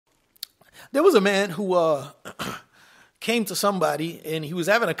There was a man who came to somebody and he was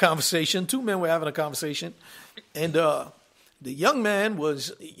having a conversation. Two men were having a conversation. And the young man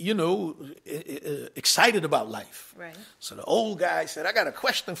was, excited about life. Right. So the old guy said, I got a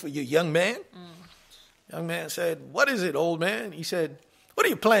question for you, young man. Young man said, what is it, old man? He said, what do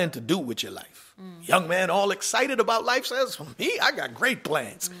you plan to do with your life? Young man, all excited about life, says, for me, I got great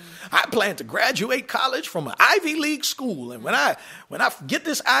plans. I plan to graduate college from an Ivy League school. And when I get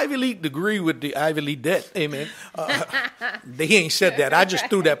this Ivy League degree with the Ivy League debt, amen, he ain't said that. I just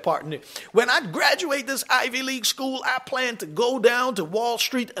threw that part in there. When I graduate this Ivy League school, I plan to go down to Wall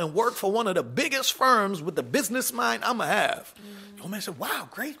Street and work for one of the biggest firms with the business mind I'm going to have. The old man said, wow,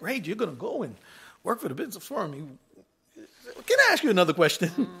 great. You're going to go and work for the business firm. Can I ask you another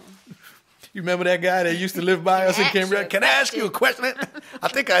question? You remember that guy that used to live by us in Cambridge? Can I ask you a question? I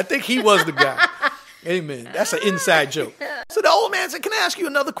think he was the guy. Amen. That's an inside joke. So the old man said, can I ask you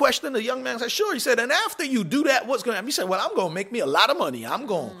another question? The young man said, sure. He said, and after you do that, what's going to happen? He said, well, I'm going to make me a lot of money. I'm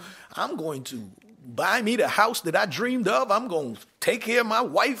going to buy me the house that I dreamed of. I'm going to take care of my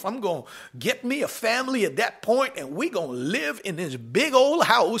wife. I'm going to get me a family at that point, and we're going to live in this big old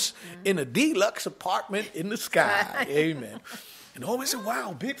house in a deluxe apartment in the sky. Amen. And always said,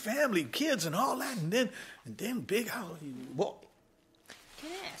 wow, big family, kids and all that. And then big house. Well,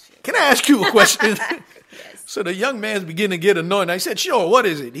 can I ask you a question? Yes. So the young man's beginning to get annoyed. I said, sure, what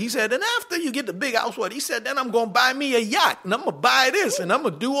is it? He said, and after you get the big house, what? He said, then I'm going to buy me a yacht, and I'm going to buy this, and I'm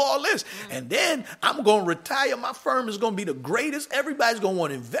going to do all this. And then I'm going to retire. My firm is going to be the greatest. Everybody's going to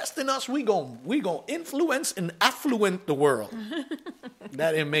want to invest in us. We're going to influence and affluent the world.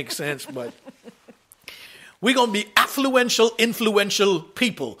 That didn't make sense, but we're going to be influential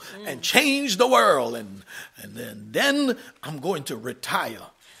people and change the world. And then I'm going to retire.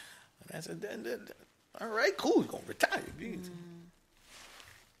 And I said, all right, cool, you're going to retire.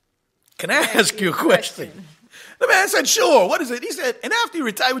 Can I ask you a question? The man said, sure, what is it? He said, and after you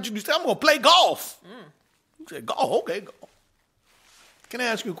retire, what you do? He said, I'm going to play golf. He said, golf, okay, golf. Can I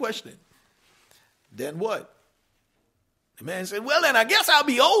ask you a question? Then what? The man said, well, then I guess I'll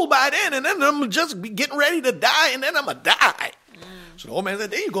be old by then, and then I'm just be getting ready to die, and then I'm going to die. So the old man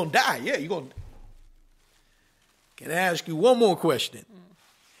said, then you're going to die. Yeah, you're going to. Can I ask you one more question?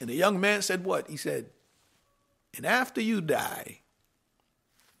 And the young man said, what? He said, and after you die,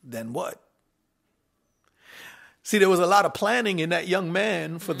 then what? See, there was a lot of planning in that young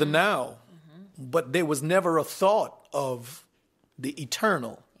man for the now, but there was never a thought of the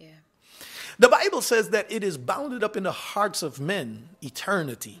eternal. Yeah. The Bible says that it is bounded up in the hearts of men,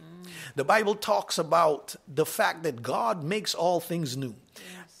 eternity. The Bible talks about the fact that God makes all things new.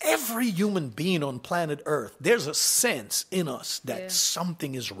 Every human being on planet Earth, there's a sense in us that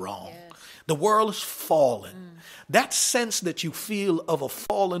something is wrong. Yes. The world is fallen. That sense that you feel of a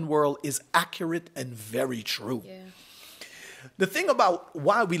fallen world is accurate and very true. Yeah. The thing about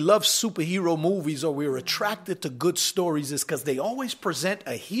why we love superhero movies or we're attracted to good stories is because they always present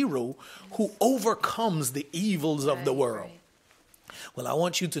a hero who overcomes the evils of the world. Right. Well, I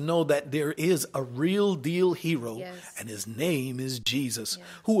want you to know that there is a real deal hero, and his name is Jesus,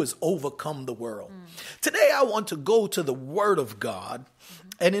 who has overcome the world. Today, I want to go to the Word of God.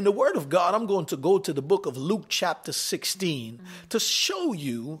 And in the Word of God, I'm going to go to the book of Luke chapter 16 to show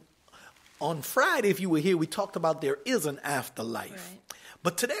you. On Friday, if you were here, we talked about there is an afterlife. Right.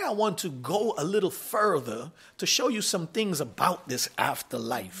 But today I want to go a little further to show you some things about this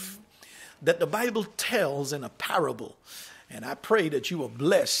afterlife that the Bible tells in a parable. And I pray that you are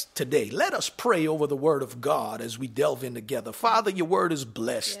blessed today. Let us pray over the Word of God as we delve in together. Father, your Word is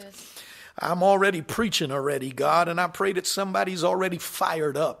blessed. Yes. I'm already preaching already, God, and I pray that somebody's already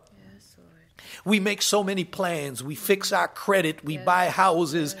fired up. We make so many plans. We fix our credit. We buy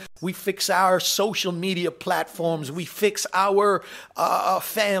houses. We fix our social media platforms. We fix our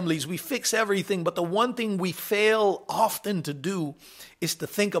families. We fix everything. But the one thing we fail often to do is to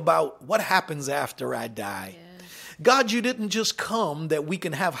think about what happens after I die. God, you didn't just come that we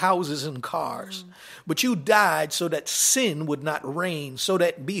can have houses and cars, but you died so that sin would not reign, so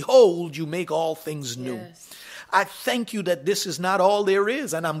that, behold, you make all things new. Yes. I thank you that this is not all there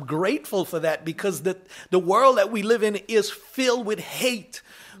is, and I'm grateful for that because the world that we live in is filled with hate,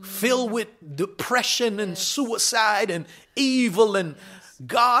 filled with depression and suicide and evil. And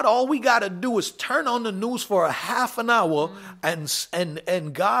God, all we got to do is turn on the news for a half an hour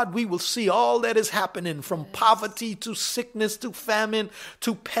and God, we will see all that is happening from poverty to sickness to famine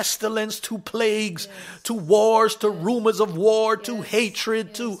to pestilence to plagues to wars to rumors of war to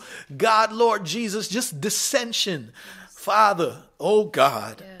hatred to God, Lord Jesus, just dissension. Father, oh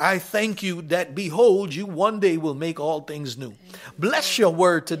God, Yes. I thank you that behold, you one day will make all things new. Bless your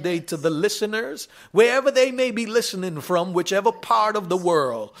word today to the listeners, wherever they may be listening from, whichever part of the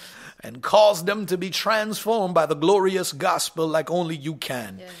world, and cause them to be transformed by the glorious gospel like only you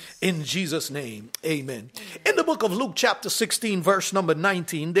can. Yes. In Jesus' name, amen. In the book of Luke chapter 16, verse number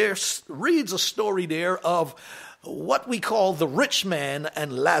 19, there reads a story there of what we call the rich man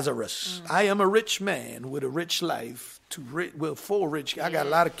and Lazarus. I am a rich man with a rich life. I got a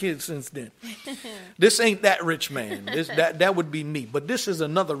lot of kids since then. This ain't that rich man. That would be me. But this is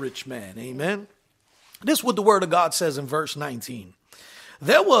another rich man. Amen. This is what the word of God says in verse 19.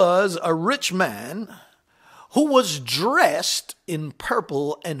 There was a rich man who was dressed in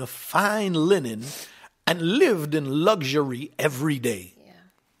purple and fine linen and lived in luxury every day. Yeah.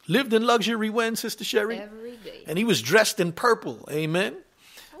 Lived in luxury when, Sister Sherry? Every day. And he was dressed in purple. Amen.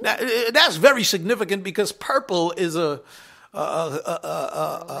 Now, that's very significant because purple is it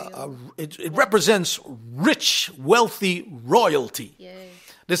represents rich, wealthy royalty. Yeah.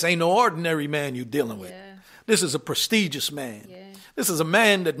 This ain't no ordinary man you're dealing with. Yeah. This is a prestigious man. Yeah. This is a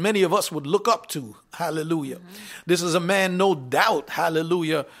man that many of us would look up to. Hallelujah. This is a man, no doubt,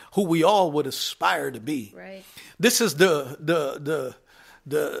 hallelujah, who we all would aspire to be. Right. This is the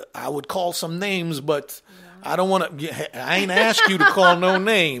I would call some names, but I don't want to, I ain't asked you to call no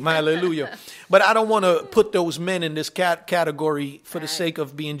name. Hallelujah. But I don't want to put those men in this category for the sake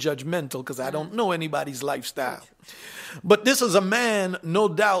of being judgmental, because I don't know anybody's lifestyle. But this is a man, no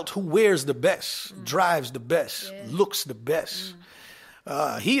doubt, who wears the best, drives the best, looks the best.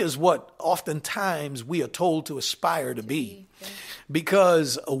 He is what oftentimes we are told to aspire to be.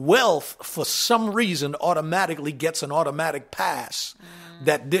 Because wealth, for some reason, automatically gets an automatic pass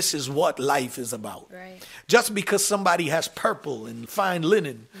that this is what life is about. Right. Just because somebody has purple and fine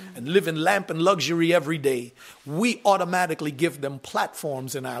linen and live in lamp and luxury every day, we automatically give them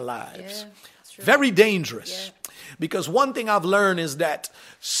platforms in our lives. Yeah, that's true. Very dangerous. Yeah. Because one thing I've learned is that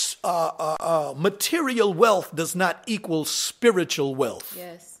material wealth does not equal spiritual wealth.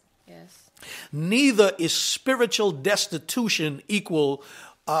 Yes. Yes. Neither is spiritual destitution equal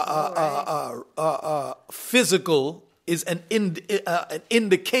physical is an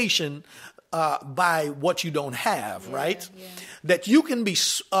indication by what you don't have, right? Yeah. That you can be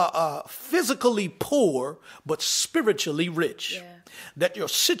physically poor but spiritually rich. Yeah. That your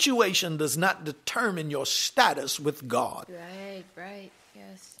situation does not determine your status with God. Right. Right.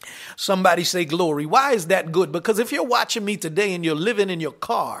 Yes. Somebody say glory. Why is that good? Because if you're watching me today and you're living in your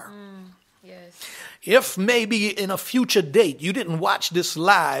car, Yes. if maybe in a future date you didn't watch this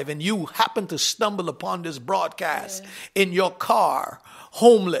live and you happen to stumble upon this broadcast in your car,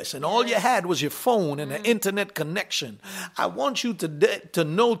 homeless, and all you had was your phone and an internet connection, I want you to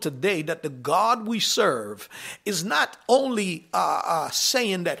know today that the God we serve is not only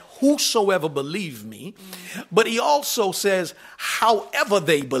saying that whosoever believe me, but he also says however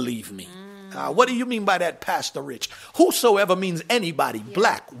they believe me. What do you mean by that, Pastor Rich? Whosoever means anybody,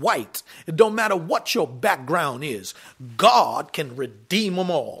 black, white. It don't matter what your background is. God can redeem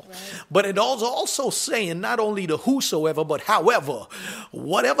them all. Right. But it also saying not only the whosoever, but however,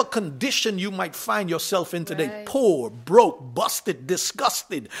 whatever condition you might find yourself in today, poor, broke, busted,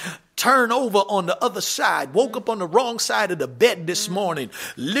 disgusted, turn over on the other side, woke up on the wrong side of the bed this morning,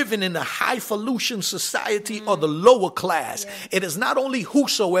 living in the highfalutin society or the lower class. It is not only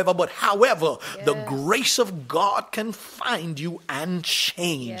whosoever, but however, the grace of God can find you and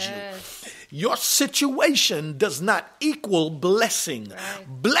change you. Your situation does not equal blessing. Right.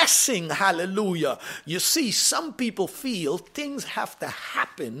 Blessing, hallelujah. You see, some people feel things have to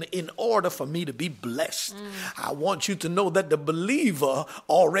happen in order for me to be blessed. I want you to know that the believer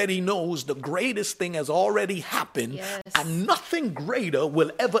already knows the greatest thing has already happened, and nothing greater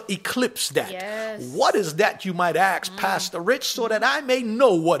will ever eclipse that. What is that, you might ask, Pastor Rich, so that I may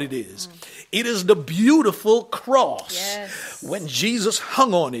know what it is. It is the beautiful cross. When Jesus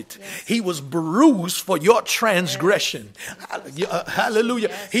hung on it, he was bruised for your transgression.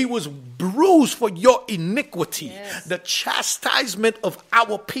 Hallelujah. He was bruised for your iniquity. The chastisement of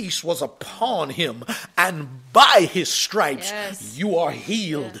our peace was upon him, and by his stripes you are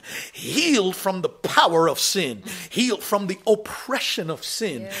healed. Healed from the power of sin. Healed from the oppression of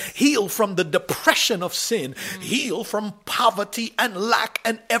sin. Healed from the depression of sin. Healed from poverty and lack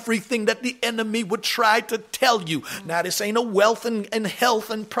and everything that the enemy would try to tell you. Now, this ain't a wealth and health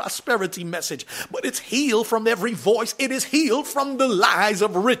and prosperity message, but it's healed from every voice. It is healed from the lies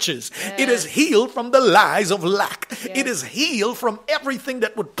of riches. Yes. It is healed from the lies of lack. Yes. It is healed from everything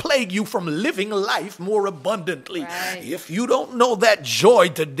that would plague you from living life more abundantly. Right. If you don't know that joy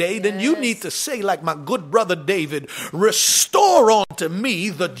today, then you Yes. need to say, like my good brother David, restore unto me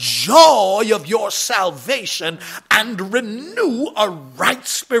the joy of your salvation and renew a right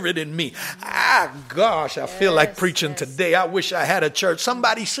spirit in me. Ah, gosh, I feel like Yes, preaching yes. today. I wish I had a church.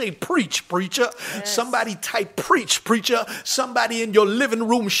 Somebody say, preach, preacher. Yes. Somebody type, preach, preacher. Somebody in your living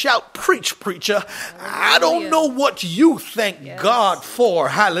room shout, preach, preacher. I don't know what you thank Yes. God for.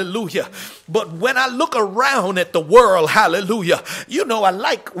 Hallelujah. But when I look around at the world, hallelujah, you know, I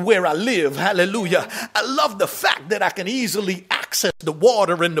like where I live. Hallelujah. I love the fact that I can easily access the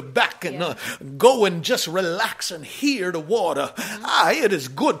water in the back and go and just relax and hear the water. It is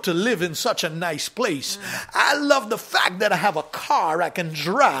good to live in such a nice place. I love the fact that I have a car I can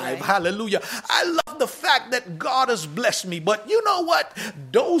drive. Right. Hallelujah. I love the fact that God has blessed me. But you know what?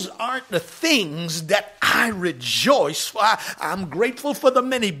 Those aren't the things that I rejoice for. I'm grateful for the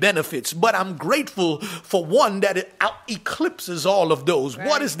many benefits, but I'm grateful for one that it out eclipses all of those. Right.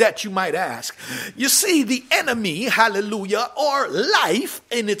 What is that, you might ask? You see, the enemy, hallelujah, or life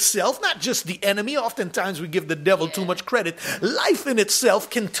in itself, not just the enemy. Oftentimes we give the devil too much credit. Life in itself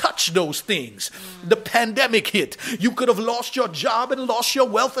can touch those things. The pandemic hit. You could have lost your job and lost your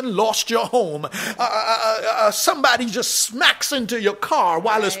wealth and lost your home. Somebody just smacks into your car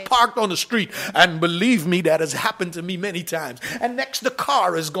while it's Right. parked on the street. And believe me, that has happened to me many times. And next, the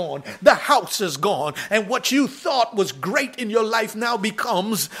car is gone. The house is gone. And what you thought was great in your life now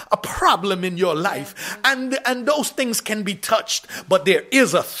becomes a problem in your life. And those things can be touched. But there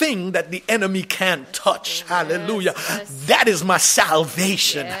is a thing that the enemy can't touch. Hallelujah. Yes. That is my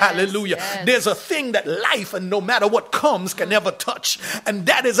salvation. Yes, Hallelujah. yes. There's a thing that life and no matter what comes can never touch. And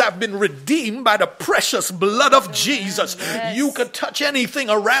that is I've been redeemed by the precious blood of Jesus. Yes. You could touch anything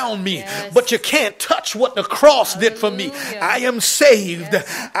around me, Yes. but you can't touch what the cross did for me. Hallelujah. I am saved.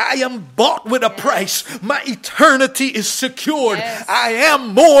 Yes. I am bought with a price. My eternity is secured. Yes. I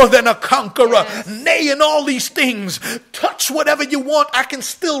am more than a conqueror. Yes. Nay, in all these things, touch whatever you want. I can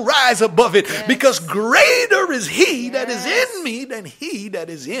still rise above it Yes. because greater is he that is Yes. in me than he that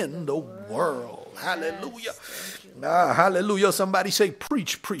is in the world. Hallelujah. Thank you. Hallelujah. Somebody say,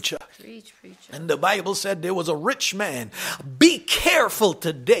 preach, preacher. Preach, preacher. And the Bible said there was a rich man. Be careful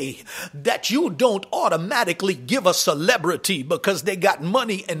today that you don't automatically give a celebrity because they got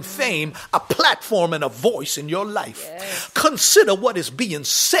money and fame, a platform and a voice in your life. Yes. Consider what is being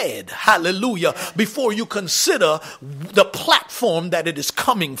said, hallelujah, before you consider the platform that it is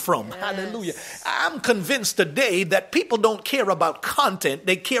coming from. Yes. Hallelujah. I'm convinced today that people don't care about content,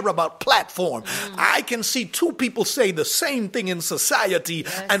 they care about platform. I can see two people say the same thing in society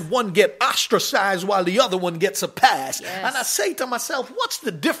and one get ostracized while the other one gets a pass. Yes. And I say to myself, what's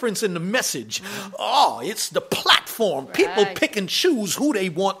the difference in the message? Oh, it's the platform. People Right. pick and choose who they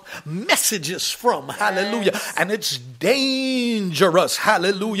want messages from. Hallelujah. Yes. And it's dangerous.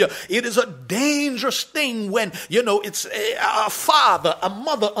 Hallelujah. It is a dangerous thing when, you know, it's a father, a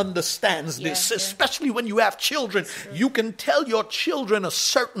mother understands this, Yeah, yeah. especially when you have children. You can tell your children a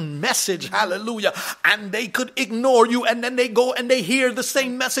certain message. Hallelujah. And they could ignore you, and then they go and they hear the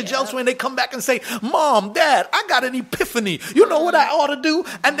same message elsewhere, and they come back and say, Mom, Dad, I got an epiphany. You know what I ought to do?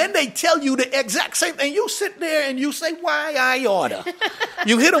 And then they tell you the exact same thing. You sit there and you say, why I oughta?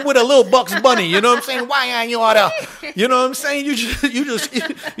 You hit them with a little Bugs Bunny. You know what I'm saying? Why I oughta? You know what I'm saying? You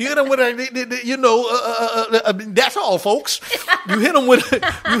hit them with a, that's all, folks. You hit them with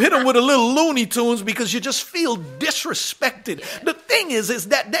a little Looney Tunes because you just feel disrespected. The thing is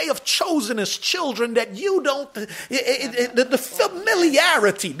that they have chosen as children that you don't, the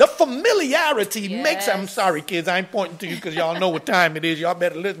familiarity makes, I'm sorry, kids, I ain't pointing to you because y'all know what time it is. Y'all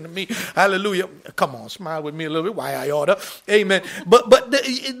better listen to me. Hallelujah. Come on, smile with me a little bit. Why I oughta. Amen. But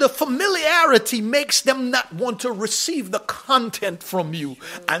the familiarity makes them not want to receive the content from you.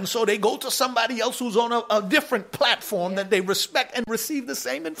 And so they go to somebody else who's on a different platform that they respect and receive the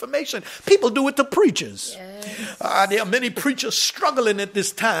same information. People do it to preachers. Yes. There are many preachers struggling at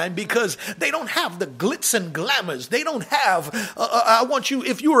this time because they don't have the glitz and glamours. They don't have, I want you,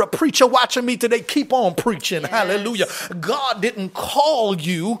 if you're a preacher watching me today, keep on preaching. Yes. Hallelujah. God didn't call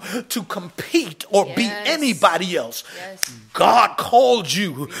you to compete or be Yes. anybody else. Yes. God called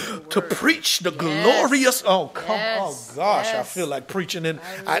you to preach the glorious. Oh, come on. Yes. Oh, gosh. I Yes. feel like preaching, and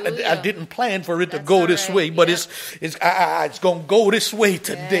I Hallelujah. didn't plan for it to That's go all this right. way, but Yep. it's going to go this way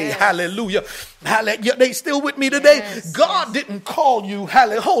today. Yes. Hallelujah. Hallelujah. They still with me today? Yes. God didn't call you.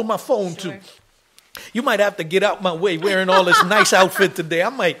 Hallelujah. Hold my phone too. You might have to get out my way wearing all this nice outfit today. I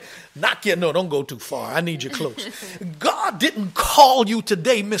might knock you. No, don't go too far. I need you close. God didn't call you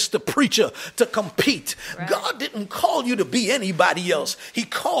today, Mr. Preacher, to compete. Right. God didn't call you to be anybody else. He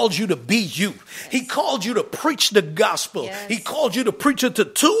called you to be you. Yes. He called you to preach the gospel. Yes. He called you to preach it to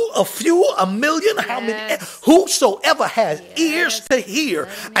 2, a few, a million, yes. How many? Whosoever has ears to hear.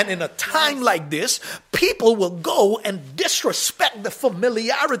 Amen. And in a time like this, people will go and disrespect the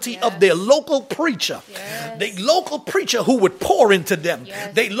familiarity of their local preacher. Yes. The local preacher who would pour into them.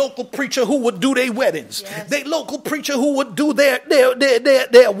 Yes. They local preacher who would do their weddings. Yes. They local preacher who would do their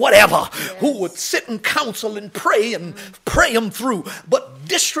whatever. Yes. Who would sit and counsel and pray and pray them through. But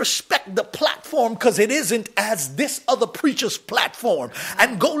disrespect the platform because it isn't as this other preacher's platform.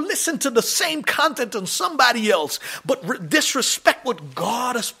 And go listen to the same content on somebody else. But disrespect what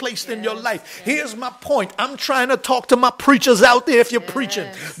God has placed in your life. Yes. Here's my point. I'm trying to talk to my preachers out there. If you're preaching,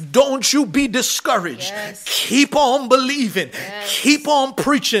 don't you be discouraged. Yes. Keep on believing. Yes. Keep on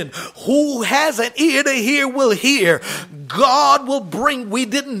preaching. Who has an ear to hear will hear. God will bring. We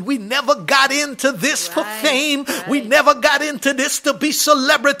never got into this for fame. Right. We never got into this to be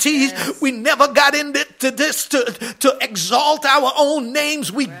celebrities. Yes. We never got into this to exalt our own names.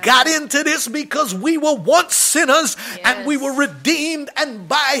 We got into this because we were once sinners and we were redeemed, and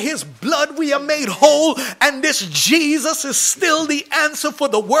by his blood we are made whole. And this Jesus is still the answer for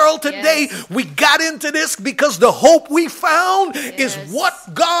the world today. Yes. We got into this because the hope we found is what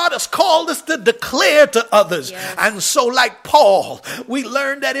God has called us to declare to others. Yes. And so, like Paul, we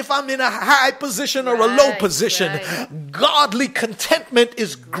learned that if I'm in a high position or a low position, godly contentment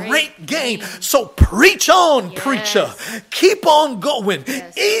is great gain. So preach on, preacher. Keep on going.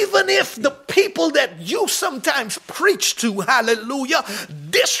 Yes. Even if the people that you sometimes preach to, hallelujah,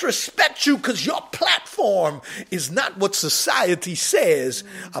 disrespect you because your platform is not what society says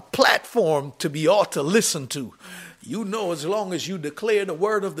a platform to be ought to listen to. You know, as long as you declare the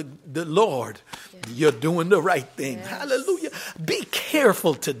word of the Lord, you're doing the right thing. Yes. Hallelujah. Be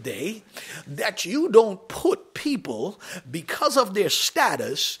careful today that you don't put people, because of their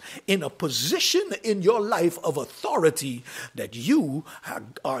status, in a position in your life of authority that you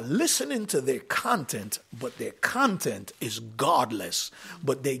are listening to their content, but their content is godless.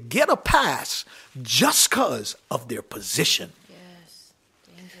 But they get a pass just because of their position. Yes.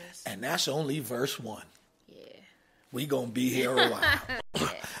 Dangerous. And that's only verse 1. We're going to be here a while.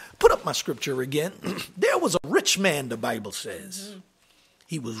 Put up my scripture again. There was a rich man, the Bible says. Mm-hmm.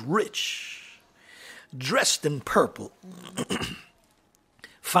 He was rich, dressed in purple,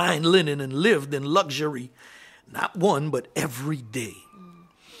 fine linen, and lived in luxury, not one, but every day.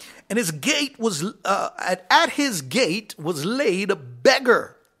 And his gate was, at his gate was laid a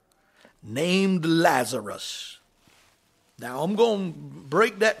beggar named Lazarus. Now, I'm going to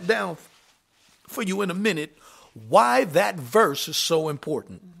break that down for you in a minute. Why that verse is so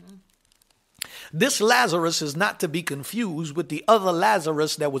important. This Lazarus is not to be confused with the other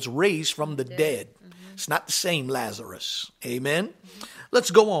Lazarus that was raised from the dead. It's not the same Lazarus. Amen. Let's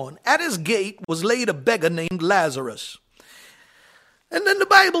go on. At his gate was laid a beggar named Lazarus. And then the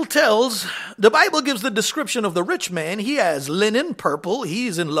Bible gives the description of the rich man. He has linen, purple.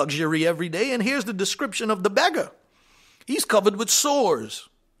 He's in luxury every day. And here's the description of the beggar. He's covered with sores.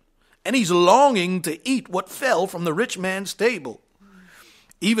 And he's longing to eat what fell from the rich man's table.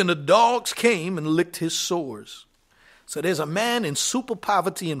 Even the dogs came and licked his sores. So there's a man in super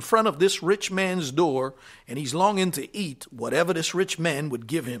poverty in front of this rich man's door, and he's longing to eat whatever this rich man would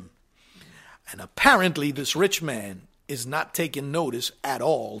give him. And apparently this rich man is not taking notice at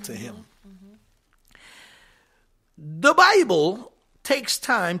all to him. The Bible takes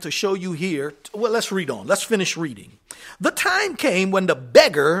time to show you here. Well, let's read on. Let's finish reading. The time came when the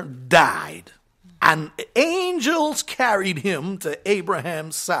beggar died, and angels carried him to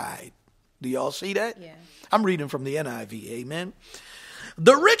Abraham's side. Do y'all see that? Yeah. I'm reading from the NIV. Amen.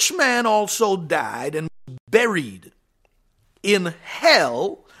 The rich man also died and was buried. In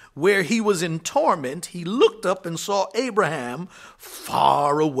hell, where he was in torment, he looked up and saw Abraham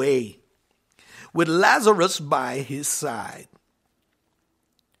far away, with Lazarus by his side.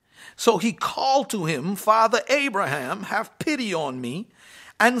 So he called to him, Father Abraham, have pity on me,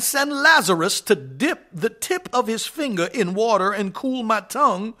 and send Lazarus to dip the tip of his finger in water and cool my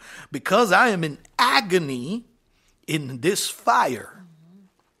tongue, because I am in agony in this fire.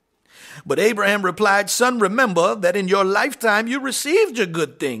 But Abraham replied, Son, remember that in your lifetime you received your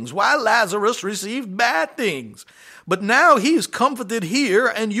good things, while Lazarus received bad things. But now he is comforted here,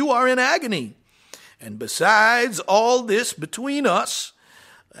 and you are in agony. And besides all this, between us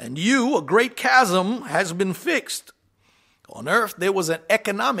and you, a great chasm has been fixed. On earth, there was an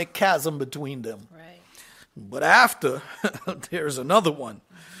economic chasm between them. Right. But after, there's another one.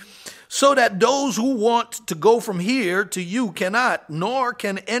 So that those who want to go from here to you cannot, nor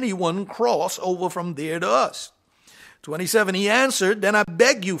can anyone cross over from there to us. 27, he answered, then I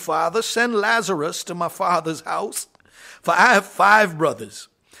beg you, Father, send Lazarus to my father's house, for I have 5 brothers.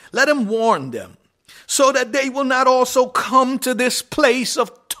 Let him warn them, so that they will not also come to this place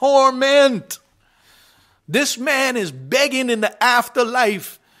of torment. This man is begging in the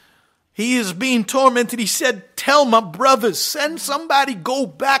afterlife. He is being tormented. He said, tell my brothers, send somebody, go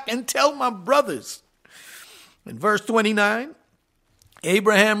back and tell my brothers. In verse 29,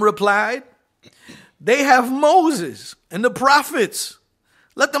 Abraham replied, they have Moses and the prophets.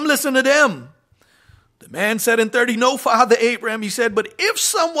 Let them listen to them. The man said in 30, no, Father Abraham, he said, but if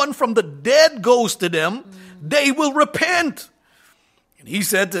someone from the dead goes to them, they will repent. And he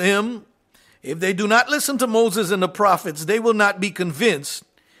said to him, if they do not listen to Moses and the prophets, they will not be convinced,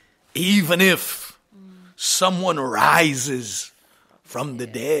 even if someone rises from the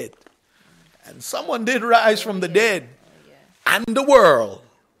dead. And someone did rise from the dead, and the world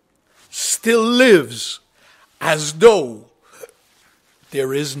still lives as though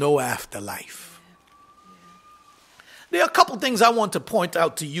there is no afterlife. There are a couple things I want to point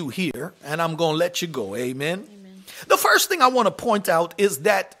out to you here, and I'm going to let you go. Amen. The first thing I want to point out is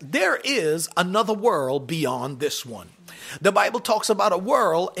that there is another world beyond this one. The Bible talks about a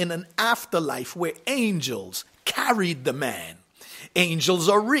world in an afterlife where angels carried the man. Angels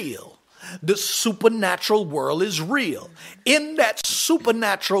are real. The supernatural world is real. In that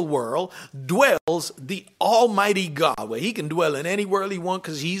supernatural world dwells the Almighty God, where he can dwell in any world he wants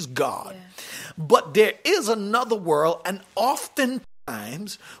because he's God. Yeah. But there is another world, and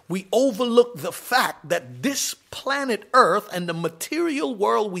oftentimes we overlook the fact that this planet Earth and the material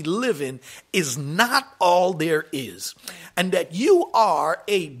world we live in is not all there is. And that you are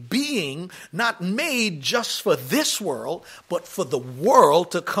a being not made just for this world, but for the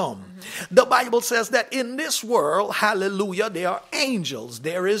world to come. The Bible says that in this world, hallelujah, there are angels,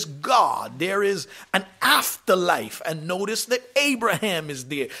 there is God, there is an afterlife. And notice that Abraham is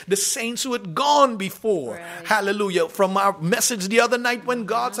there, the saints who had gone before. Right. Hallelujah. From our message the other night when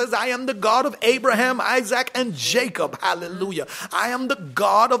God says, I am the God of Abraham, Isaac, and Jacob. Hallelujah. I am the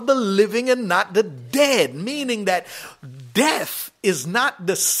God of the living and not the dead, meaning that death is not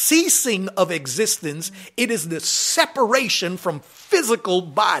the ceasing of existence. It is the separation from physical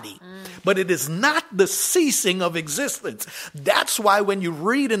body, but it is not the ceasing of existence. That's why when you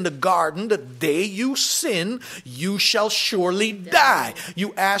read in the garden, the day you sin, you shall surely die.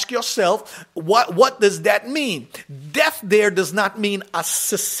 You ask yourself, what does that mean? Death there does not mean a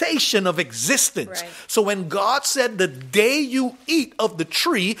cessation of existence. Right. So when God said the day you eat of the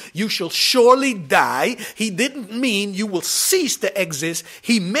tree, you shall surely die, he didn't mean you will cease to exist.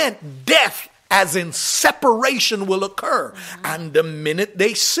 He meant death as in separation will occur. And the minute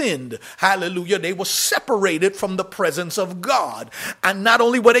they sinned, hallelujah, they were separated from the presence of God. And not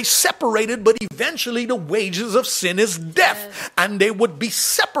only were they separated, but eventually the wages of sin is death. And they would be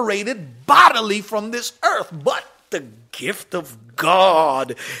separated bodily from this earth. But the gift of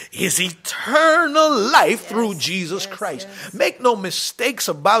God is eternal life through Jesus Christ. Make no mistakes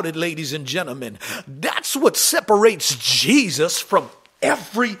about it, ladies and gentlemen. That's what separates Jesus from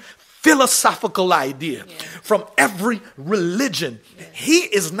every philosophical idea, from every religion. He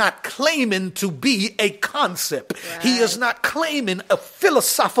is not claiming to be a concept. Right. He is not claiming a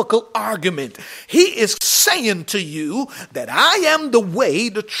philosophical argument. He is saying to you that I am the way,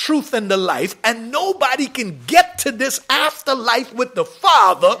 the truth, and the life, and nobody can get to this afterlife with the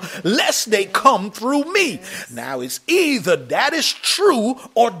Father lest they come through me. Yes. Now, it's either that is true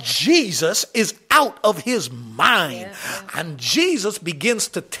or Jesus is out of his mind. And Jesus begins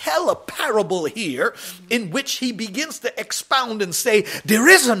to tell a parable here in which he begins to expound and say, there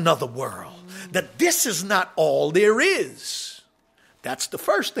is another world, that this is not all there is. That's the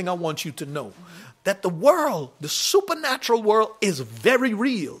first thing I want you to know, that the world, the supernatural world, is very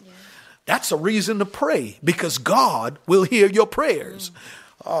real. That's a reason to pray, because God will hear your prayers.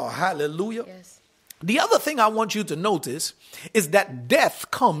 Oh, hallelujah. Yes. The other thing I want you to notice is that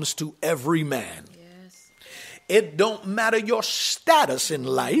death comes to every man. Yes. It don't matter your status in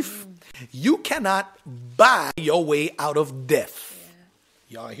life. You cannot buy your way out of death.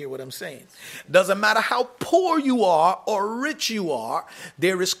 Y'all hear what I'm saying? Doesn't matter how poor you are or rich you are,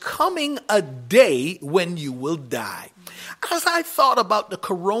 there is coming a day when you will die. As I thought about the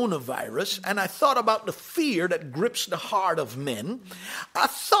coronavirus and I thought about the fear that grips the heart of men, a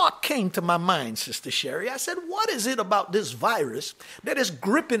thought came to my mind, Sister Sherry. I said, what is it about this virus that is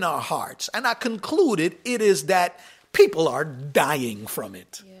gripping our hearts? And I concluded it is that People are dying from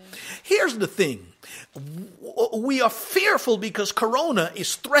it. Yeah. Here's the thing. We are fearful because corona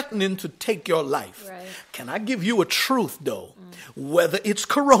is threatening to take your life. Right. Can I give you a truth, though? Whether it's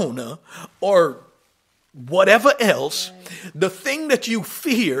corona or whatever else, the thing that you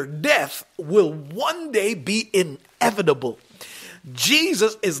fear, death, will one day be inevitable.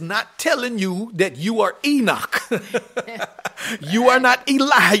 Jesus is not telling you that you are Enoch. You are not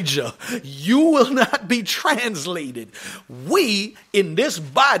Elijah. You will not be translated. We, in this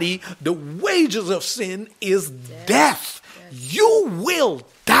body, the wages of sin is death. You will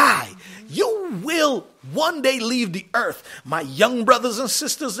die. You will one day leave the earth. My young brothers and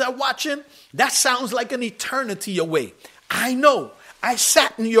sisters that are watching, that sounds like an eternity away. I know. I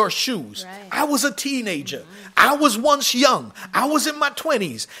sat in your shoes. Right. I was a teenager. I was once young. I was in my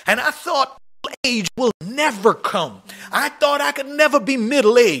 20s. And I thought age will never come. I thought I could never be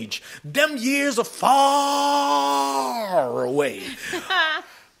middle age. Them years are far away.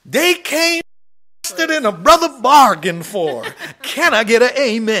 They came than a brother bargained for. Can I get an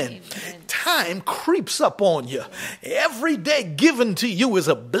amen? Time creeps up on you. Every day given to you is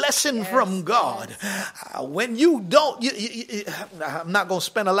a blessing from God. When you don't, I'm not going to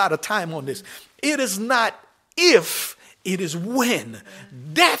spend a lot of time on this. It is not if, it is when.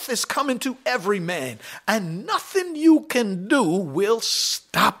 Death is coming to every man, and nothing you can do will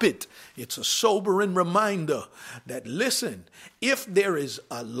stop it. It's a sobering reminder that, listen, if there is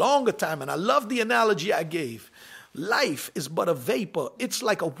a longer time, and I love the analogy I gave, life is but a vapor. It's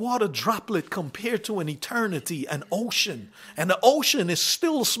like a water droplet compared to an eternity, an ocean. And the ocean is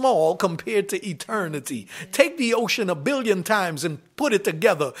still small compared to eternity. Take the ocean 1 billion times and put it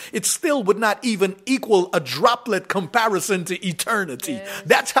together. It still would not even equal a droplet comparison to eternity. Yes.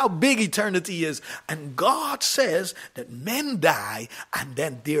 That's how big eternity is. And God says that men die, and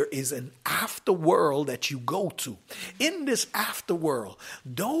then there is an afterworld that you go to. In this afterworld,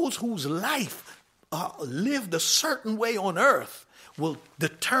 those whose life lived a certain way on earth will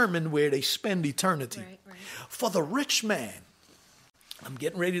determine where they spend eternity. Right, right. For the rich man, I'm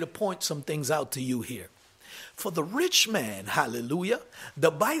getting ready to point some things out to you here. For the rich man, hallelujah,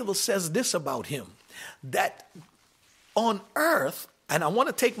 the Bible says this about him, that on earth, and I want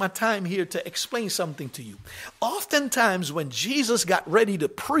to take my time here to explain something to you. Oftentimes when Jesus got ready to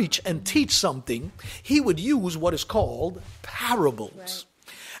preach and teach something, he would use what is called parables. Right.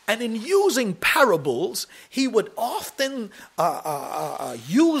 And in using parables, he would often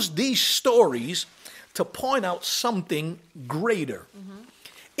use these stories to point out something greater. Mm-hmm.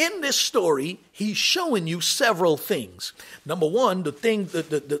 In this story, he's showing you several things. Number one,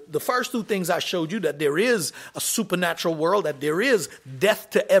 the first two things I showed you, that there is a supernatural world, that there is death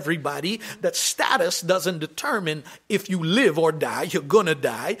to everybody, that status doesn't determine if you live or die, you're going to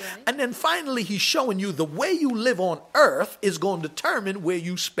die. Right. And then finally, he's showing you the way you live on earth is going to determine where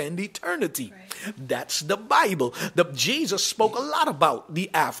you spend eternity. Right. That's the Bible. Jesus spoke a lot about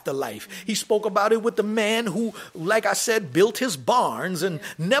the afterlife. He spoke about it with the man who, like I said, built his barns and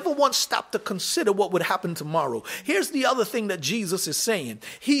never once stopped to consider what would happen tomorrow. Here's the other thing that Jesus is saying.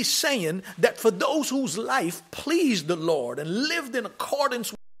 He's saying that for those whose life pleased the Lord and lived in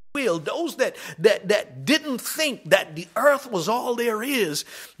accordance with His will, those that didn't think that the earth was all there is,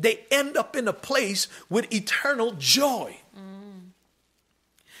 they end up in a place with eternal joy.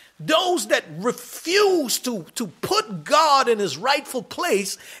 Those that refuse to put God in his rightful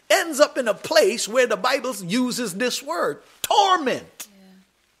place ends up in a place where the Bible uses this word, torment.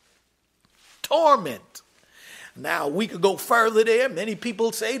 Torment. Now, we could go further there. Many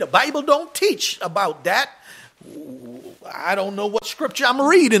people say the Bible don't teach about that. I don't know what scripture I'm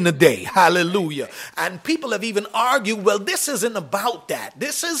reading today. Hallelujah. And people have even argued, well, this isn't about that.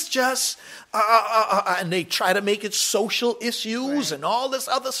 This is just, and they try to make it social issues and all this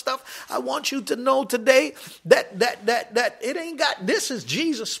other stuff. I want you to know today that it ain't got, this is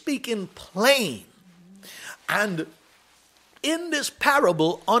Jesus speaking plain. And in this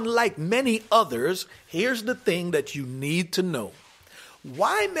parable, unlike many others, here's the thing that you need to know.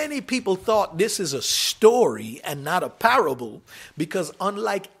 Why many people thought this is a story and not a parable? Because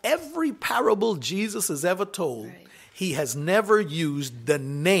unlike every parable Jesus has ever told, he has never used the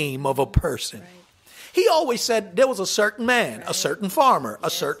name of a person. He always said there was a certain man, a certain farmer, a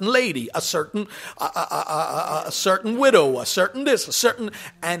certain lady, a certain widow, a certain this, a certain,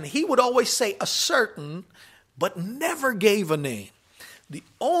 and he would always say a certain, but never gave a name. The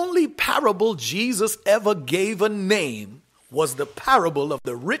only parable Jesus ever gave a name was the parable of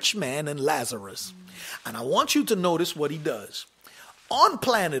the rich man and Lazarus. And I want you to notice what he does. On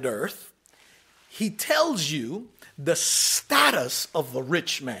planet Earth, he tells you the status of the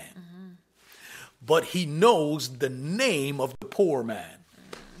rich man. but he knows the name of the poor man.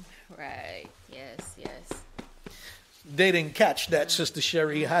 Right. Yes, yes. They didn't catch that, Sister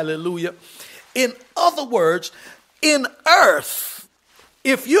Sherry. Hallelujah. In other words, in earth,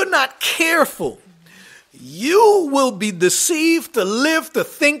 if you're not careful, you will be deceived to live to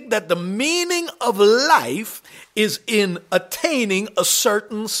think that the meaning of life is in attaining a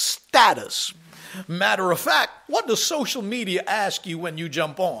certain status. Matter of fact, what does social media ask you when you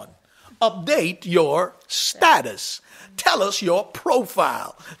jump on? Update your status. Tell us your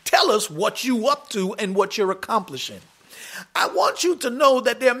profile. Tell us what you up to and what you're accomplishing. I want you to know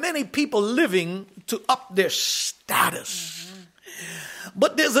that there are many people living to up their status.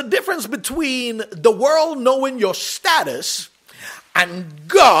 But there's a difference between the world knowing your status and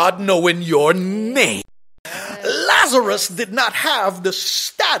God knowing your name. Lazarus did not have the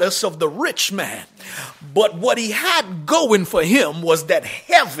status of the rich man, but what he had going for him was that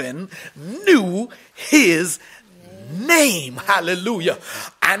heaven knew his name. Hallelujah.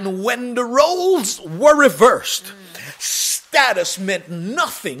 And when the roles were reversed, status meant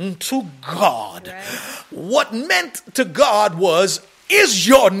nothing to God. Right. What meant to God was, is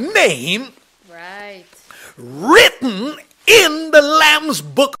your name Right. written in the Lamb's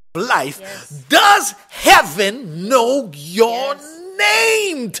book of life? Yes. Does heaven know your Yes.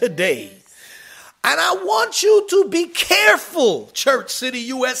 name today? And I want you to be careful, Church City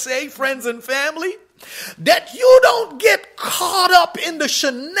USA, friends and family, that you don't get caught up in the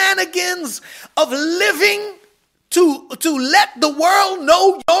shenanigans of living to let the world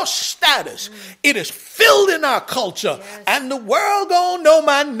know your status. It is filled in our culture. Yes. And the world gonna know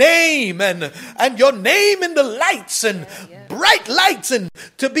my name and your name in the lights and bright lights, and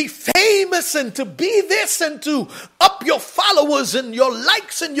to be famous and to be this and to up your followers and your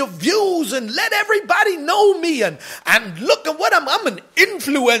likes and your views and let everybody know me and look at what I'm an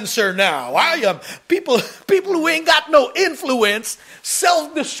influencer now. I am people who ain't got no influence,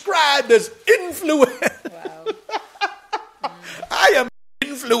 self-described as influencer. Wow. I am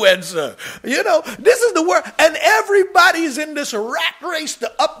influencer. You know, this is the word. And everybody's in this rat race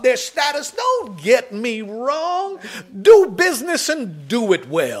to up their status. Don't get me wrong. Do business and do it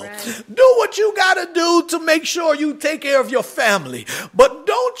well. Right. Do what you got to do to make sure you take care of your family. But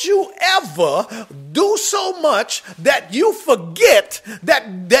don't you ever do so much that you forget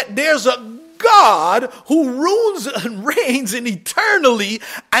that there's a God who rules and reigns in eternally,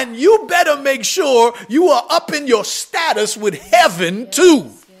 and you better make sure you are up in your status with heaven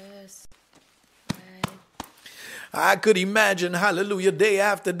too. Yes. Right. I could imagine, hallelujah, day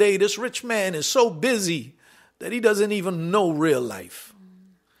after day, this rich man is so busy that he doesn't even know real life.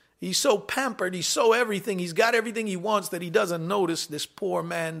 He's so pampered, he's so everything, he's got everything he wants that he doesn't notice this poor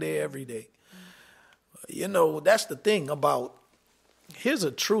man there every day. You know, that's the thing about, here's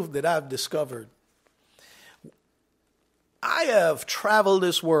a truth that I've discovered. I have traveled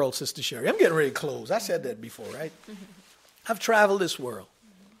this world, Sister Sherry. I'm getting ready to close. I said that before, right? I've traveled this world.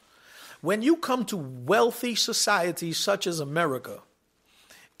 When you come to wealthy societies such as America,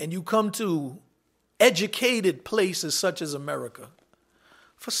 and you come to educated places such as America,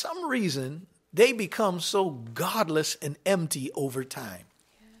 for some reason, they become so godless and empty over time.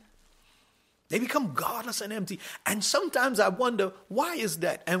 They become godless and empty. And sometimes I wonder, why is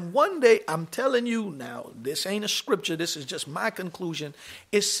that? And one day, I'm telling you now, this ain't a scripture, this is just my conclusion.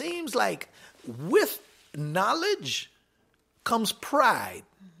 It seems like with knowledge comes pride,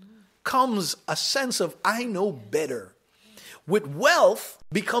 comes a sense of I know better. With wealth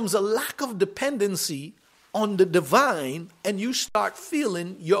becomes a lack of dependency on the divine, and you start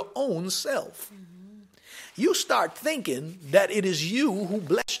feeling your own self. You start thinking that it is you who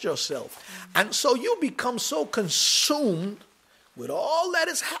blessed yourself. And so you become so consumed with all that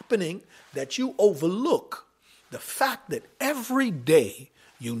is happening that you overlook the fact that every day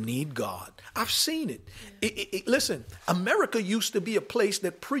you need God. I've seen it. Listen, America used to be a place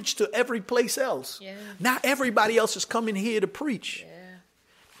that preached to every place else. Yeah. Now everybody else is coming here to preach. Yeah.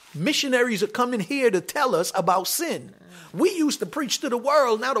 Missionaries are coming here to tell us about sin. We used to preach to the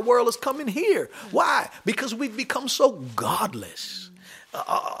world. Now the world is coming here. Why? Because we've become so godless.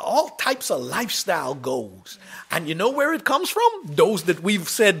 All types of lifestyle goals. And you know where it comes from? Those that we've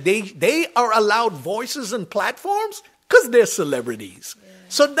said they are allowed voices and platforms because they're celebrities. Yeah.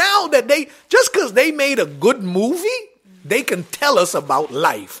 So now that just because they made a good movie, they can tell us about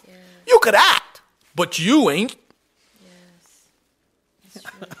life. Yeah. You could act, but you ain't. Yes.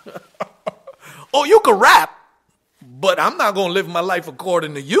 That's true. Oh, you could rap, but I'm not going to live my life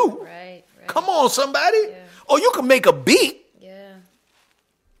according to you. Right. Come on, somebody. Yeah. Or you can make a beat, Yeah.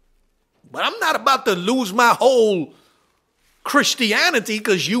 but I'm not about to lose my whole Christianity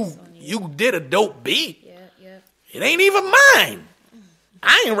because you You did a dope beat. Yeah, yeah. It ain't even mine.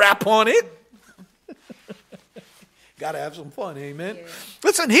 I ain't rap on it. Got to have some fun, amen? Yeah.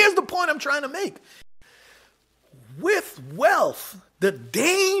 Listen, here's the point I'm trying to make. With wealth, the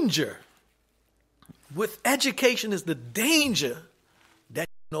danger, with education is the danger that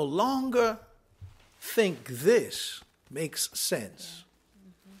you no longer think this makes sense.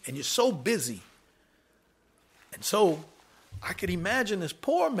 And you're so busy. And so I could imagine this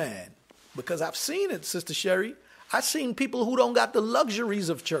poor man, because I've seen it, Sister Sherry. I've seen people who don't got the luxuries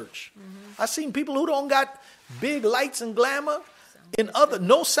of church. I've seen people who don't got big lights and glamour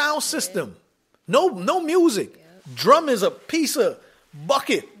no sound system, no music. Drum is a piece of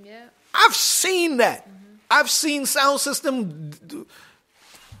bucket. Yeah. I've seen that. I've seen sound system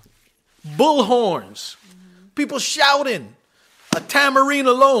bullhorns, people shouting, a tambourine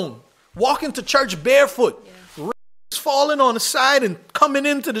alone, walking to church barefoot, rains falling on the side and coming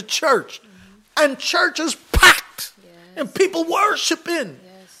into the church, and church is packed, and people worshiping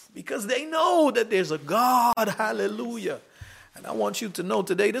because they know that there's a God. Hallelujah. And I want you to know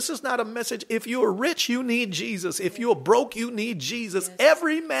today, this is not a message. If you're rich, you need Jesus. If you're broke, you need Jesus. Yes.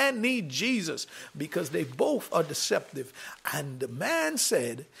 Every man needs Jesus because they both are deceptive. And the man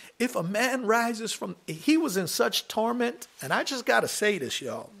said, if a man rises from, he was in such torment. And I just got to say this,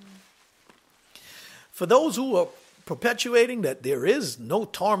 y'all. For those who are perpetuating that there is no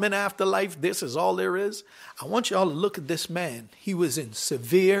torment after life, this is all there is, I want y'all to look at this man. He was in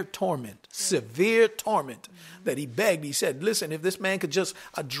severe torment, that he begged. He said, listen, if this man could just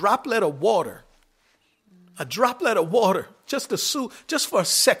a droplet of water, just for a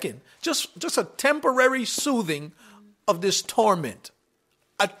second, just a temporary soothing of this torment,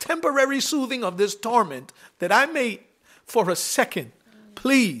 that I may, for a second,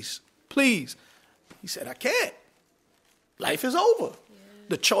 please. He said, I can't. Life is over. Yeah.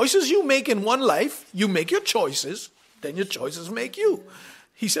 The choices you make in one life, you make your choices, then your choices make you.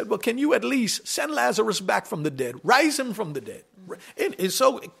 He said, well, can you at least send Lazarus back from the dead, rise him from the dead? It's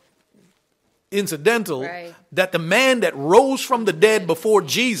so incidental that the man that rose from the dead before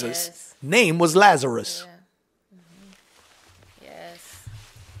Jesus' name was Lazarus. Yeah. Yes.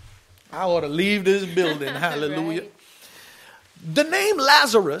 I ought to leave this building. Hallelujah. The name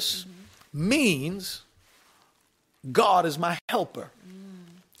Lazarus means God is my helper.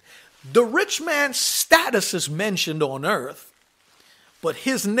 The rich man's status is mentioned on earth, but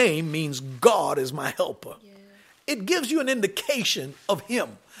his name means God is my helper. Yeah. It gives you an indication of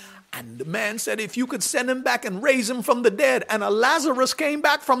him. And the man said, if you could send him back and raise him from the dead, and a Lazarus came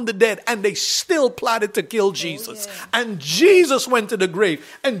back from the dead, and they still plotted to kill Jesus. And Jesus went to the grave,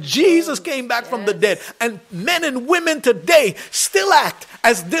 and Jesus came back from the dead. And men and women today still act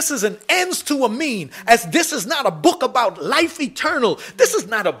as this is an ends to a mean, as this is not a book about life eternal. This is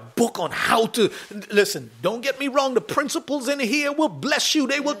not a book on how to, listen, don't get me wrong, the principles in here will bless you.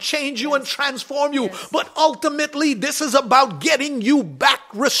 They will change you and transform you. But ultimately, this is about getting you back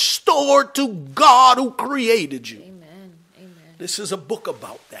restored to God who created you. Amen. This is a book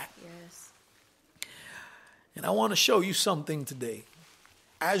about that. Yes. And I want to show you something today.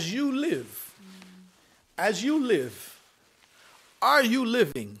 As you live, are you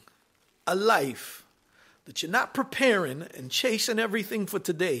living a life that you're not preparing and chasing everything for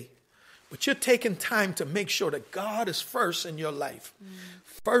today, but you're taking time to make sure that God is first in your life,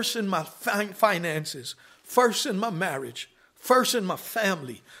 first in my finances, first in my marriage, first in my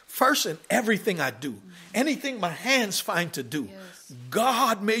family, first in everything I do, anything my hands find to do. Yes.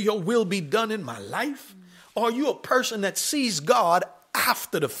 God, may your will be done in my life. Or are you a person that sees God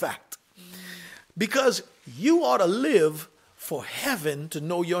after the fact? Because you ought to live for heaven to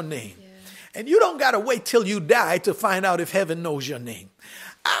know your name. Yeah. And you don't got to wait till you die to find out if heaven knows your name.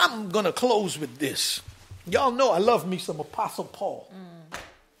 I'm going to close with this. Y'all know I love me some Apostle Paul.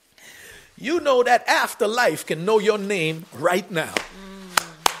 You know that afterlife can know your name right now.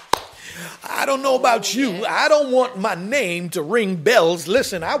 I don't know about you. I don't want my name to ring bells.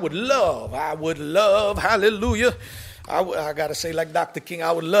 Listen, I would love, hallelujah. I got to say like Dr. King,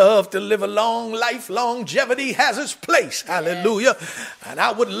 I would love to live a long life. Longevity has its place. Hallelujah. And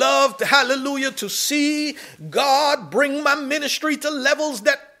I would love to, hallelujah, to see God bring my ministry to levels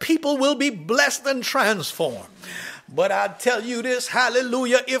that people will be blessed and transformed. But I tell you this,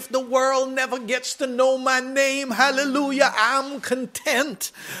 hallelujah, if the world never gets to know my name, hallelujah, I'm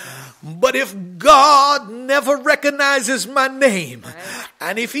content. But if God never recognizes my name,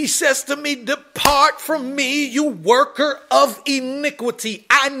 and if he says to me, depart from me, you worker of iniquity,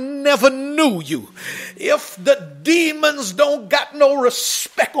 I never knew you. If the demons don't got no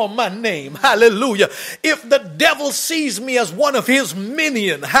respect on my name, hallelujah. If the devil sees me as one of his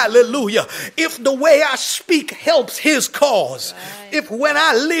minion, hallelujah. If the way I speak helps his cause, if when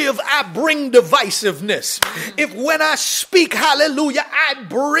I live I bring divisiveness, if when I speak, hallelujah, I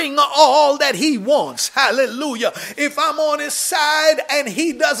bring all that he wants, hallelujah. If I'm on his side and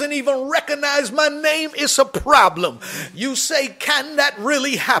he doesn't even recognize my name, it's a problem. You say, can that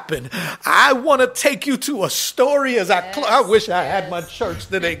really happen? I want to take you to a story as I wish I had my church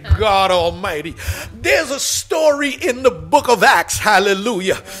today. God Almighty. There's a story in the book of Acts,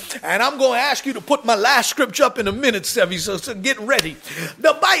 hallelujah. And I'm going to ask you to put my last scripture up in a minute, Sevi, so get ready.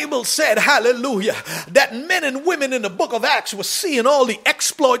 The Bible said, hallelujah, that men and women in the book of Acts were seeing all the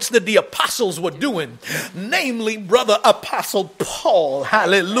exploits that the apostles were doing, namely brother apostle Paul,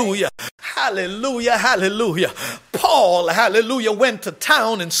 hallelujah. Hallelujah, hallelujah. Paul, hallelujah, went to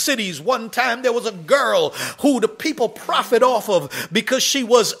town and cities. One time there was a girl who the people profit off of because she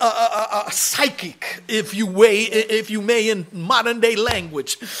was a psychic, if you may, in modern day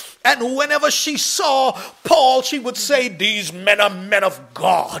language. And whenever she saw Paul, she would say, these men are men of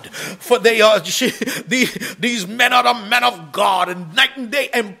God, for these men are the men of God, and night and day.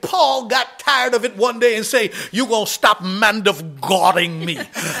 And Paul got tired of it one day and say, you gonna stop man of Godding me.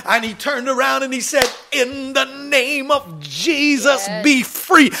 And he turned around and he said, in the name of Jesus, be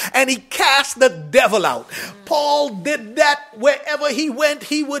free. And he cast the devil out. Paul did that wherever he went.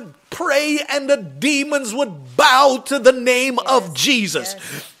 He would pray and the demons would bow to the name of Jesus.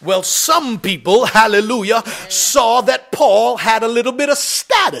 Well, some people, hallelujah, saw that Paul had a little bit of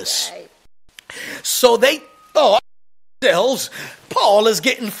status. So they thought themselves, Paul is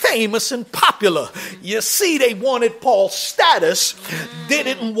getting famous and popular. You see, they wanted Paul's status. They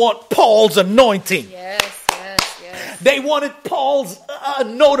didn't want Paul's anointing. They wanted Paul's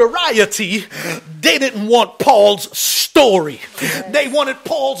notoriety. They didn't want Paul's story. They wanted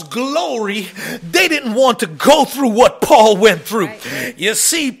Paul's glory. They didn't want to go through what Paul went through. You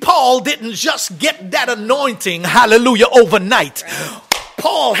see, Paul didn't just get that anointing, hallelujah, overnight.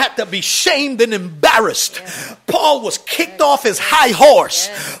 Paul had to be shamed and embarrassed. Paul was kicked off his high horse.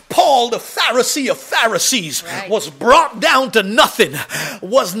 Paul, the Pharisee of Pharisees, was brought down to nothing,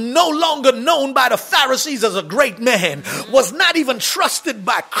 was no longer known by the Pharisees as a great man, was not even trusted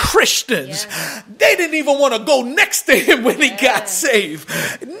by Christians. They didn't even want to go next to him when he got saved.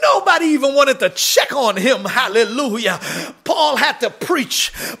 Nobody even wanted to check on him. Hallelujah. Paul had to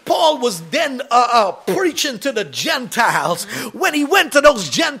preach. Paul was then preaching to the Gentiles. When he went to those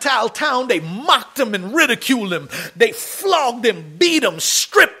Gentile towns, they mocked him and ridiculed him. They flogged him, beat him,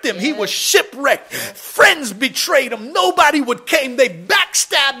 stripped him. He was shipwrecked. Friends betrayed him. Nobody would came. They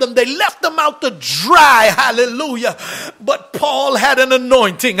backstabbed him. They left him out to dry. Hallelujah. But Paul had an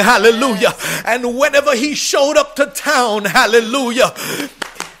anointing. Hallelujah. And whenever he showed up to town, hallelujah,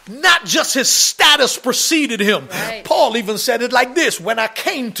 not just his status preceded him. Paul even said it like this: when I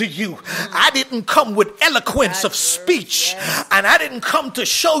came to you, I didn't come with eloquence of speech, and I didn't come to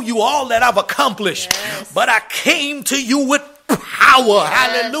show you all that I've accomplished, but I came to you with power.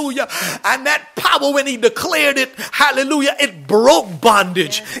 Hallelujah. And that power, when he declared it, hallelujah, it broke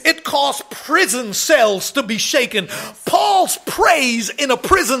bondage. It caused prison cells to be shaken. Paul's praise in a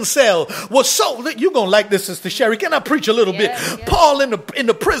prison cell was so, you're going to like this, Sister Sherry. Can I preach a little bit? Paul in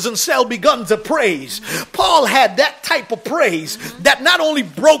the prison cell begun to praise. Paul had that type of praise that not only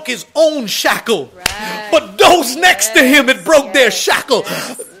broke his own shackle, but those next to him, it broke their shackle.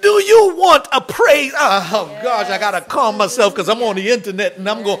 Do you want a praise? Oh gosh, I got to calm myself because I'm on the internet and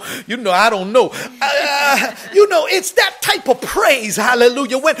I'm going, I don't know. It's that type of praise.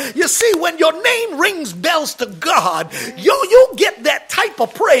 Hallelujah. When you see, when your name rings bells to God, you get that type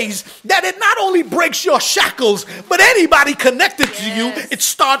of praise that it not only breaks your shackles, but anybody connected to you, it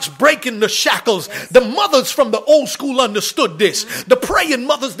starts breaking the shackles. The mothers from the old school understood this. The praying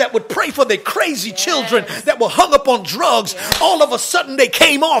mothers that would pray for their crazy children that were hung up on drugs, all of a sudden they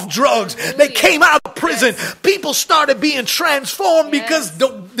came off drugs. They came out of prison. People started being transformed because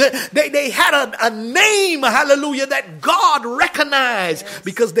they had a name, hallelujah, that God recognized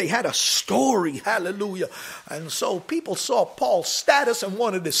because they had a story, hallelujah. And so people saw Paul's status and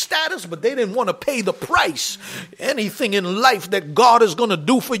wanted his status, but they didn't want to pay the price. Anything in life that God is going to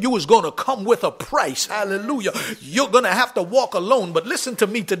do for you is going to come with a price, hallelujah. You're going to have to walk alone. But listen to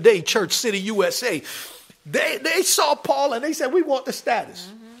me today, Church City, USA. They saw Paul and they said, we want the status.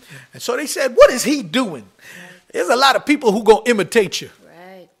 And so they said, what is he doing? There's a lot of people who going to imitate you.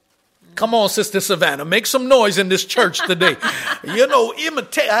 Come on, Sister Savannah, make some noise in this church today. You know,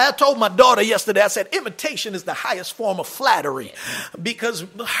 I told my daughter yesterday, I said, imitation is the highest form of flattery because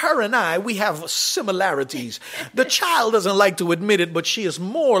her and I, we have similarities. The child doesn't like to admit it, but she is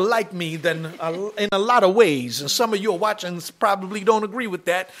more like me than in a lot of ways. And some of you are watching probably don't agree with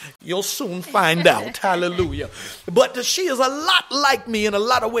that. You'll soon find out. Hallelujah. But she is a lot like me in a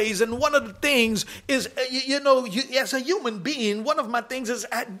lot of ways. And one of the things is, as a human being, one of my things is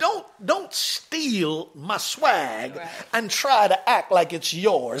don't steal my swag and try to act like it's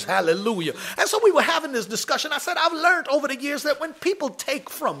yours. Hallelujah. And so we were having this discussion. I said, I've learned over the years that when people take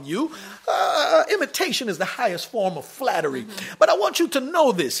from you, imitation is the highest form of flattery. But I want you to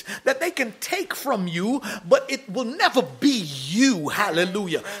know this, that they can take from you, but it will never be you.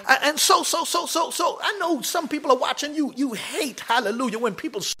 Hallelujah. And so I know some people are watching you. You hate, hallelujah, when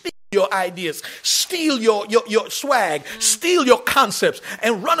people steal your ideas, steal your swag, steal your concepts,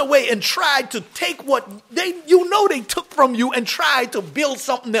 and run away and try to take what they took from you and try to build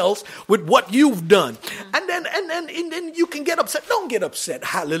something else with what you've done. And then you can get upset. Don't get upset,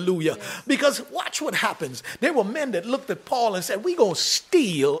 hallelujah. Because watch what happens. There were men that looked at Paul and said, we're going to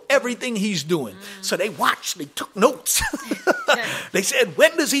steal everything he's doing. So they watched, they took notes. They said,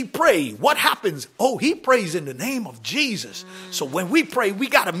 when does he pray? What happens? Oh, he prays in the name of Jesus. So when we pray, we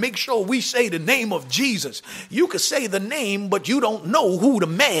got to make sure we say the name of Jesus. You could say the name, but you don't know who the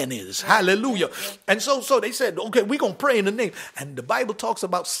man is. Hallelujah. And so they said, okay, we're going to pray in the name. And the Bible talks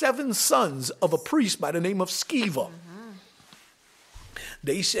about 7 sons of a priest by the name of Sceva.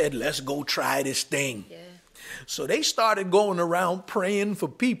 They said, let's go try this thing. Yeah. So they started going around praying for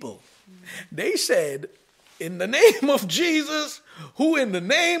people. They said, in the name of Jesus, who in the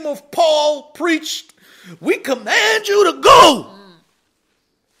name of Paul preached, we command you to go.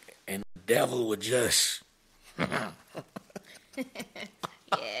 And the devil would just...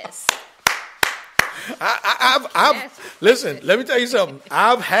 Yes. Listen, let me tell you something.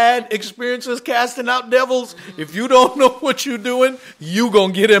 I've had experiences casting out devils. If you don't know what you're doing, you're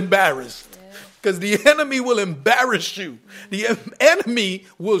going to get embarrassed. Because the enemy will embarrass you. The enemy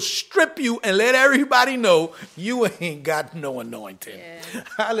will strip you and let everybody know you ain't got no anointing. Yeah.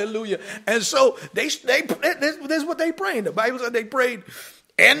 Hallelujah. And so this is what they prayed. The Bible said they prayed,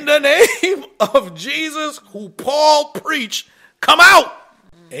 in the name of Jesus, who Paul preached, come out.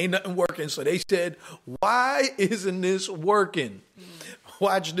 Ain't nothing working. So they said, why isn't this working?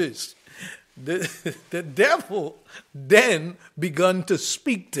 Watch this. The devil then begun to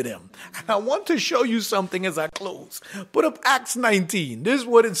speak to them. And I want to show you something as I close. Put up Acts 19. This is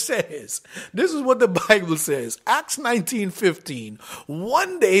what it says. This is what the Bible says. Acts 19:15.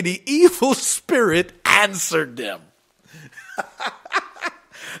 One day the evil spirit answered them.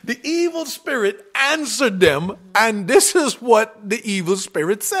 The evil spirit answered them, and this is what the evil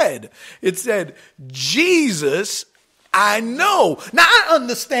spirit said. It said, Jesus, I know. Now, I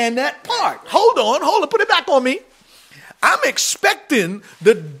understand that part. Hold on, put it back on me. I'm expecting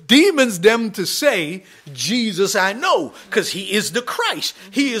the demons them to say, Jesus, I know, because he is the Christ.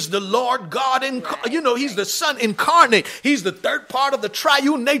 He is the Lord God. He's the Son incarnate. He's the third part of the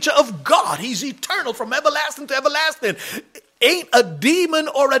triune nature of God. He's eternal from everlasting to everlasting. Ain't a demon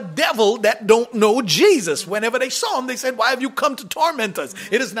or a devil that don't know Jesus. Whenever they saw him, they said, why have you come to torment us?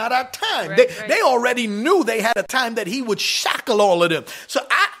 It is not our time. They already knew they had a time that he would shackle all of them. So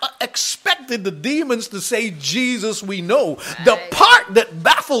I expected the demons to say, Jesus, we know. Right. The part that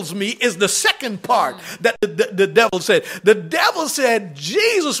baffles me is the second part that the devil said. The devil said,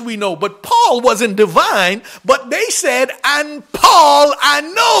 Jesus, we know. But Paul wasn't divine. But they said, and Paul, I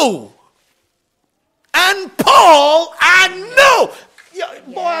know. And Paul, I know.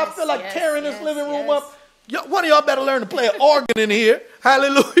 Boy, I feel like tearing this living room up. One of y'all better learn to play an organ in here.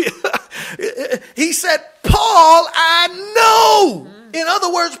 Hallelujah. He said, Paul, I know. In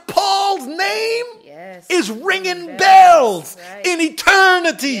other words, Paul's name is ringing bells in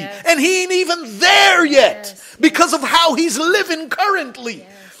eternity. And he ain't even there yet because of how he's living currently.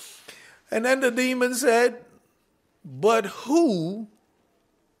 And then the demon said, but who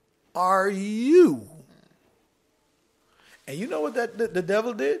are you? And you know what the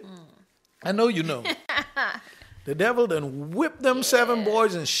devil did? I know you know. The devil then whipped them 7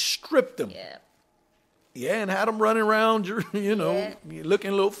 boys and stripped them. Yeah, and had them running around, looking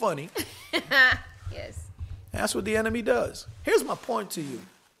a little funny. Yes. That's what the enemy does. Here's my point to you.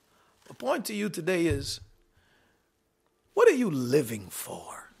 The point to you today is, what are you living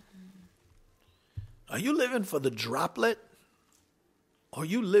for? Are you living for the droplet? Or are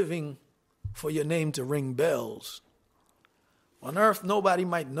you living for your name to ring bells? On earth, nobody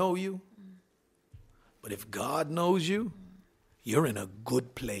might know you. But if God knows you, you're in a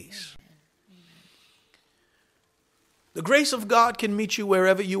good place. The grace of God can meet you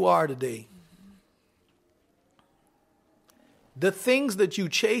wherever you are today. The things that you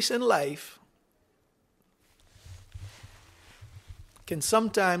chase in life can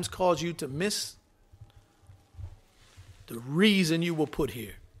sometimes cause you to miss the reason you were put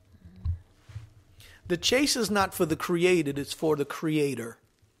here. The chase is not for the created, it's for the creator.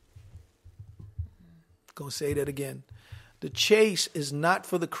 Gonna say that again. The chase is not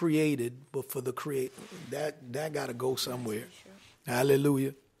for the created, but for the creator. That gotta go somewhere.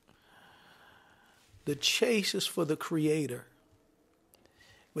 Hallelujah. The chase is for the creator.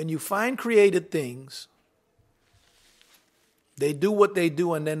 When you find created things, they do what they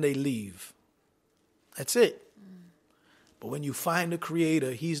do and then they leave. That's it. But when you find the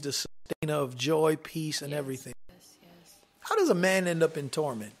creator, he's the sustainer of joy, peace, and everything. Yes. How does a man end up in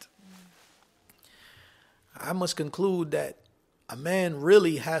torment? I must conclude that a man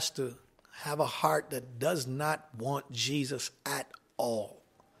really has to have a heart that does not want Jesus at all.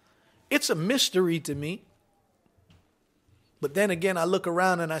 It's a mystery to me. But then again, I look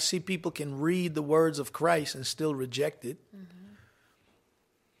around and I see people can read the words of Christ and still reject it.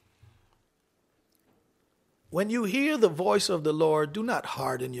 When you hear the voice of the Lord, do not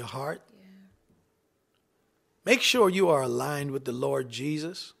harden your heart. Make sure you are aligned with the Lord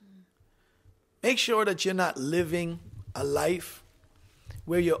Jesus. Make sure that you're not living a life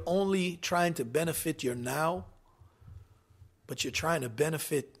where you're only trying to benefit your now, but you're trying to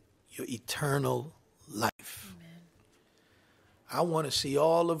benefit your eternal life. Amen. I want to see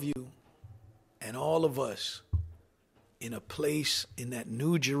all of you and all of us in a place in that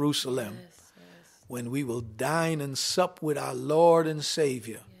New Jerusalem when we will dine and sup with our Lord and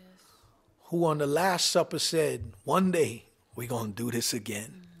Savior, who on the Last Supper said, one day we're going to do this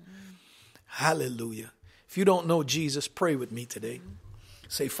again. Hallelujah. If you don't know Jesus, pray with me today.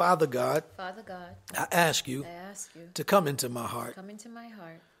 Say, Father God, I ask you to come into my heart.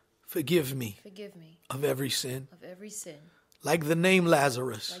 Forgive me of every sin. Like the name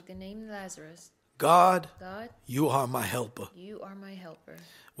Lazarus. God, you are my helper.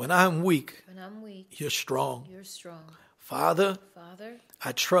 When I'm weak, you're strong. Father,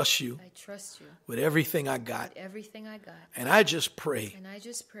 I trust you with everything I got. And I just pray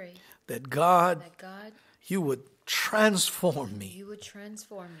that God, you would transform me.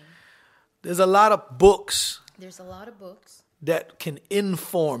 There's a lot of books that can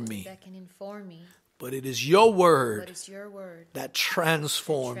inform me. But it is your word that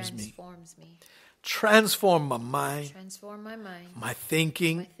transforms me. Transform my mind, my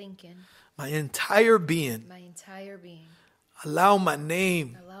thinking, my entire being. Allow my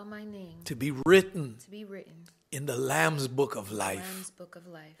name to be written in the Lamb's Book of Life.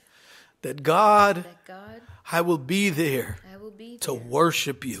 That God, I will be there to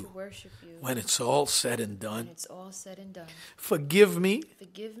worship you when it's all said and done. Forgive me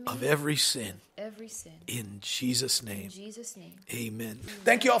of every sin. In Jesus' name. Amen.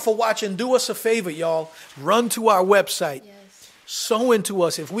 Thank you all for watching. Do us a favor, y'all. Run to our website. Sow into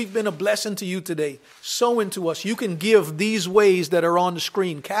us. If we've been a blessing to you today, sow into us. You can give these ways that are on the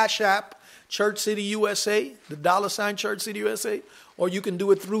screen. Cash App, Church City USA, the $ Church City USA, or you can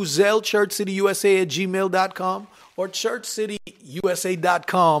do it through Zelle, churchcityusa@gmail.com, or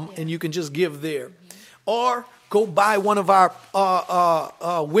churchcityusa.com, and you can just give there. Or go buy one of our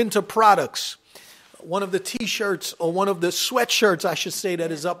winter products, one of the T-shirts or one of the sweatshirts, I should say,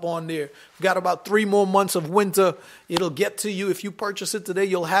 that is up on there. We've got about 3 more months of winter. It'll get to you. If you purchase it today,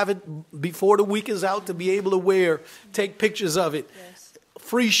 you'll have it before the week is out to be able to wear. Take pictures of it.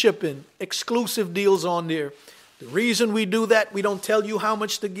 Free shipping, exclusive deals on there. The reason we do that, we don't tell you how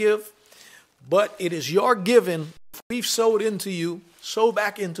much to give, but it is your giving. We've sowed into you, sow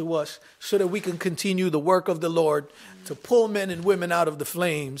back into us so that we can continue the work of the Lord to pull men and women out of the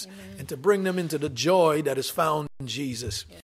flames and to bring them into the joy that is found in Jesus.